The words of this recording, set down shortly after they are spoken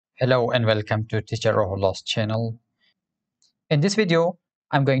Hello and welcome to Teacher Rohullah's channel. In this video,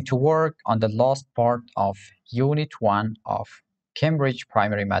 I'm going to work on the last part of Unit 1 of Cambridge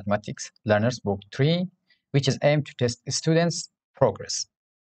Primary Mathematics Learners Book 3, which is aimed to test students' progress.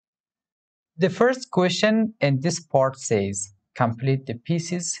 The first question in this part says, complete the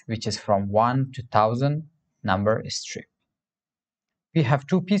pieces which is from 1 to 1000 number strip. We have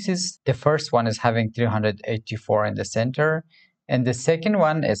two pieces. The first one is having 384 in the center, and the second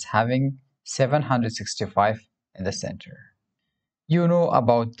one is having 765 in the center. You know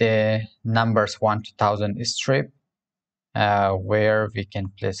about the numbers 1 to 1000 strip, where we can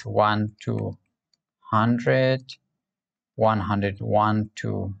place 1 to 100, 101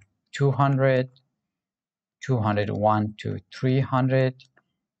 to 200, 201 to 300,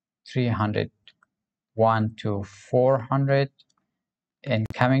 301 to 400, and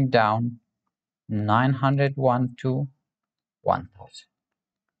coming down 901 to 1000.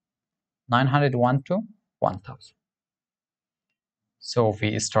 901 to 1000. So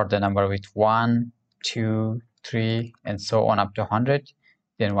we start the number with 1, 2, 3, and so on up to 100.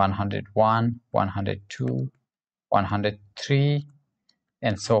 Then 101, 102, 103,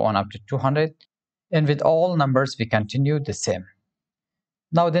 and so on up to 200. And with all numbers, we continue the same.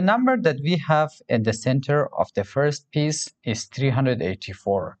 Now the number that we have in the center of the first piece is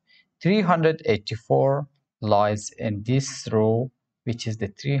 384. 384 lies in this row, which is the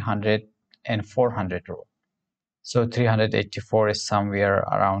 300 and 400 row. So 384 is somewhere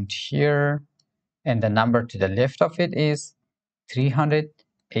around here, and the number to the left of it is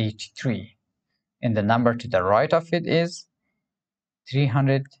 383, and the number to the right of it is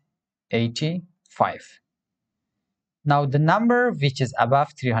 385. Now the number which is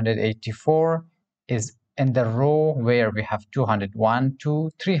above 384 is in the row where we have 201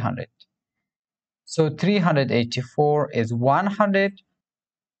 to 300. So 384 is 100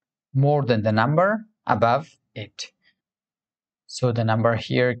 more than the number above it. So the number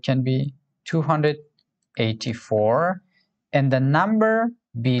here can be 284, and the number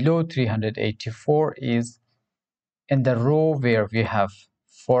below 384 is in the row where we have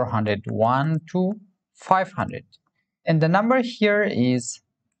 401 to 500. And the number here is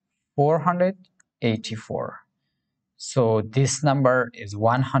 484. So this number is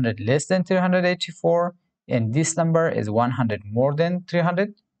 100 less than 384, and this number is 100 more than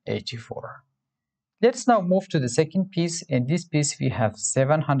 384. Let's now move to the second piece. In this piece, we have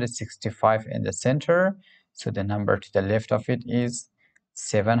 765 in the center. So the number to the left of it is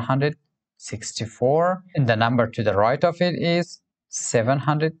 764, and the number to the right of it is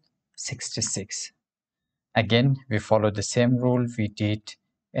 766. Again, we follow the same rule we did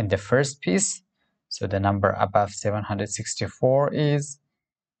in the first piece. So the number above 764 is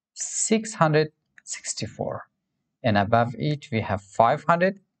 664, and above it we have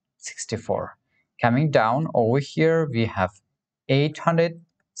 564. Coming down over here, we have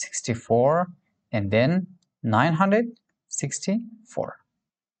 864 and then 964.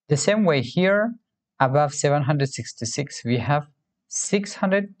 The same way here, above 766, we have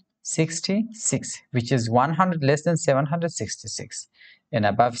 666, which is 100 less than 766. And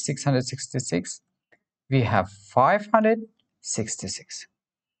above 666, we have 566.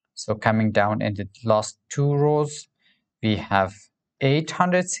 So coming down in the last two rows, we have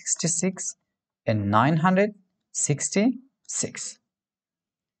 866 and 966.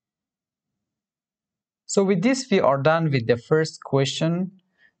 So with this, we are done with the first question,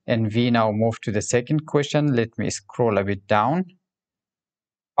 and we now move to the second question. Let me scroll a bit down.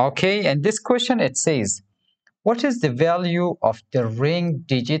 Okay, and this question, it says, what is the value of the ring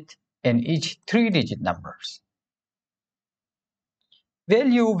digit in each three-digit numbers?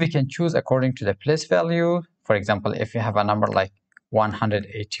 Value we can choose according to the place value. For example, if you have a number like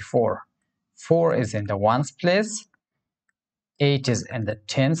 184, 4 is in the ones place, 8 is in the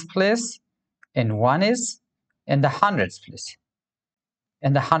tens place, and 1 is in the hundreds place.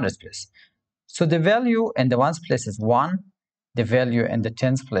 So the value in the ones place is 1, the value in the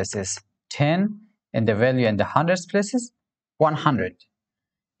tens place is 10, and the value in the hundreds place is 100.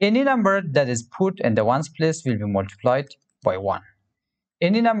 Any number that is put in the ones place will be multiplied by 1.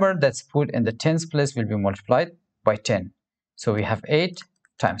 Any number that's put in the tens place will be multiplied by 10. So we have 8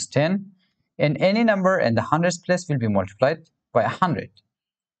 times 10, and any number in the hundreds place will be multiplied by 100.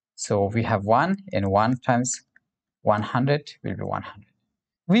 So we have 1, and 1 times 100 will be 100.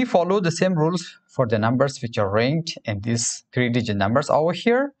 We follow the same rules for the numbers which are ranked in these three-digit numbers over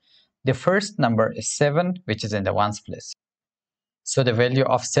here. The first number is 7, which is in the ones place. So the value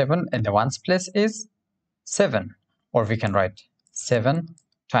of 7 in the ones place is 7, or we can write 7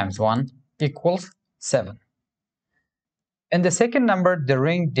 times 1 equals 7. And the second number, the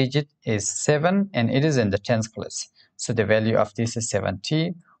ring digit is 7 and it is in the tens place. So the value of this is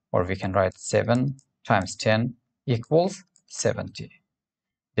 70, or we can write 7 times 10 equals 70.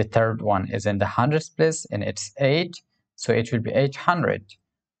 The third one is in the hundreds place and it's 8, so it will be 800,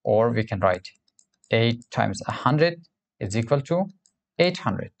 or we can write 8 times 100 is equal to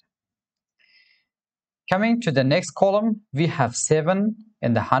 800. Coming to the next column, we have 7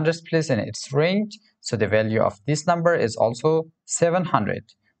 in the hundreds place and its range, so the value of this number is also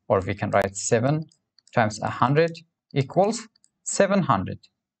 700, or we can write 7 times 100 equals 700.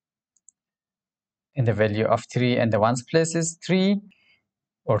 And the value of 3 in the ones place is 3,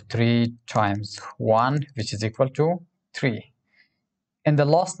 or 3 times 1, which is equal to 3. And the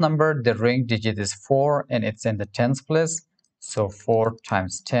last number, the ring digit is 4 and it's in the tens place, so 4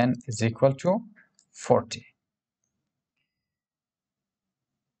 times 10 is equal to 40.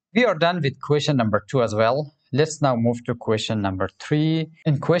 We are done with question number 2 as well. Let's now move to question number 3.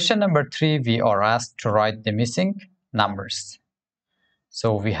 In question number 3, we are asked to write the missing numbers.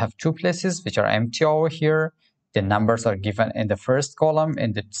 So we have two places which are empty over here. The numbers are given in the first column.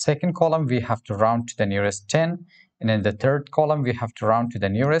 In the second column, we have to round to the nearest 10. And in the third column, we have to round to the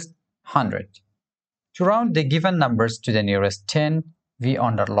nearest 100. To round the given numbers to the nearest 10, we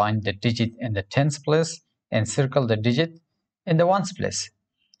underline the digit in the tens place and circle the digit in the ones place.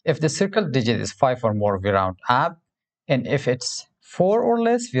 If the circled digit is 5 or more, we round up, and if it's 4 or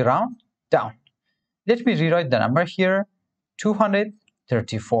less, we round down. Let me rewrite the number here,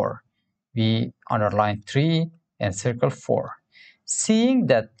 234. We underline 3 and circle 4. Seeing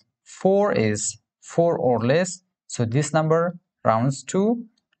that 4 is 4 or less, so this number rounds to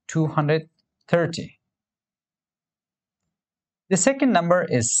 230. The second number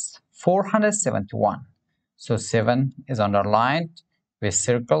is 471. So 7 is underlined. We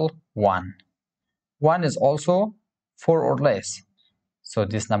circle 1. 1 is also 4 or less. So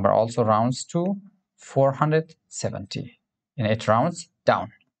this number also rounds to 470. And it rounds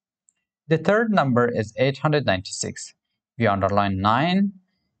down. The third number is 896. We underline 9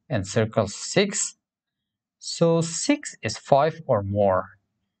 and circle 6. So 6 is 5 or more.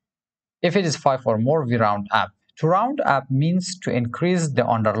 If it is 5 or more, we round up. To round up means to increase the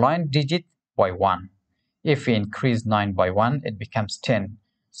underlined digit by 1. If we increase 9 by 1, it becomes 10.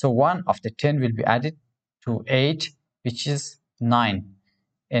 So 1 of the 10 will be added to 8, which is 9.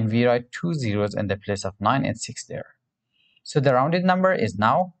 And we write 2 zeros in the place of 9 and 6 there. So the rounded number is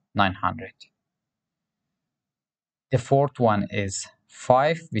now 900. The fourth one is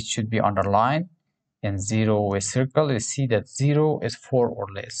 5, which should be underlined. And 0 we circle. We see that 0 is 4 or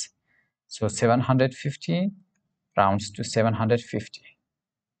less. So 750 rounds to 750.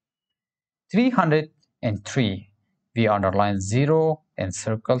 303. We underline 0 and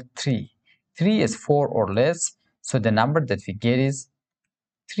circle 3. 3 is 4 or less, so the number that we get is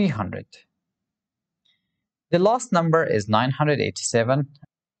 300. The last number is 987.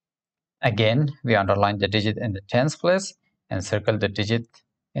 Again, we underline the digit in the tens place and circle the digit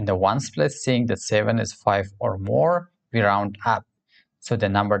in the ones place. Seeing that 7 is 5 or more, we round up. So the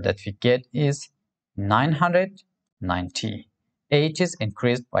number that we get is 990. 8 is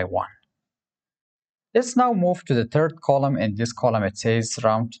increased by 1. Let's now move to the third column. In this column, it says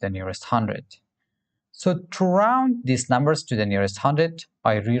round to the nearest 100. So to round these numbers to the nearest 100,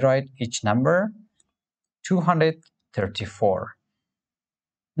 I rewrite each number 234.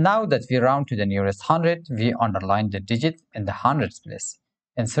 Now that we round to the nearest 100, we underline the digit in the hundreds place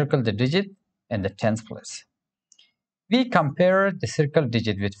and circle the digit in the tens place. We compare the circled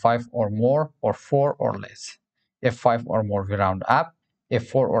digit with 5 or more or 4 or less. If 5 or more, we round up. If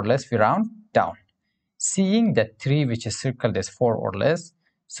 4 or less, we round down. Seeing that 3, which is circled, is 4 or less,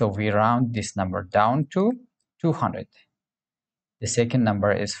 so we round this number down to 200. The second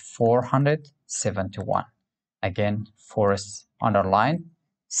number is 471. Again, 4 is underlined,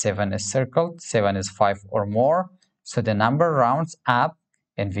 7 is circled, 7 is 5 or more, so the number rounds up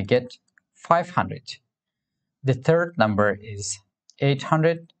and we get 500. The third number is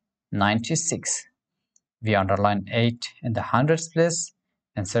 896. We underline 8 in the hundreds place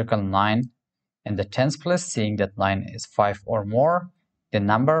and circle 9 in the tens place. Seeing that 9 is 5 or more, the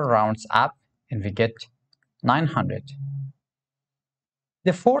number rounds up and we get 900.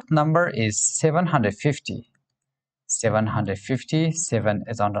 The fourth number is 750. 750, 7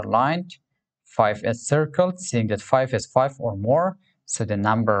 is underlined, 5 is circled. Seeing that 5 is 5 or more, so the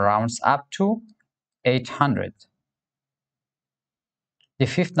number rounds up to 800. The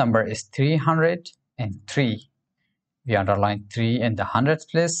fifth number is 303. We underline 3 in the hundreds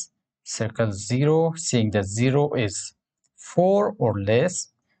place, circle 0. Seeing that 0 is 4 or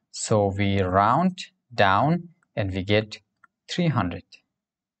less, so we round down and we get 300.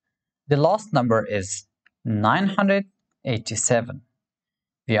 The last number is 987.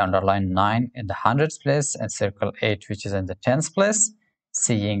 We underline 9 in the hundreds place and circle 8, which is in the tens place,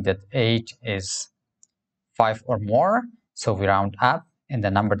 seeing that 8 is 5 or more, so we round up and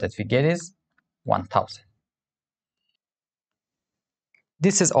the number that we get is 1000.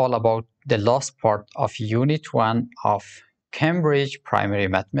 This is all about the last part of Unit 1 of Cambridge Primary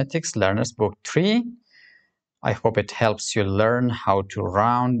Mathematics Learners Book 3. I hope it helps you learn how to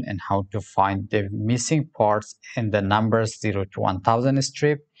round and how to find the missing parts in the numbers 0 to 1000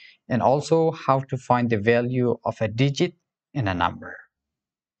 strip, and also how to find the value of a digit in a number.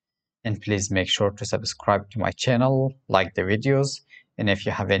 And please make sure to subscribe to my channel, like the videos, and if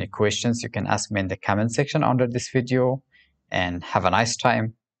you have any questions, you can ask me in the comment section under this video. And have a nice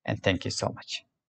time, and thank you so much.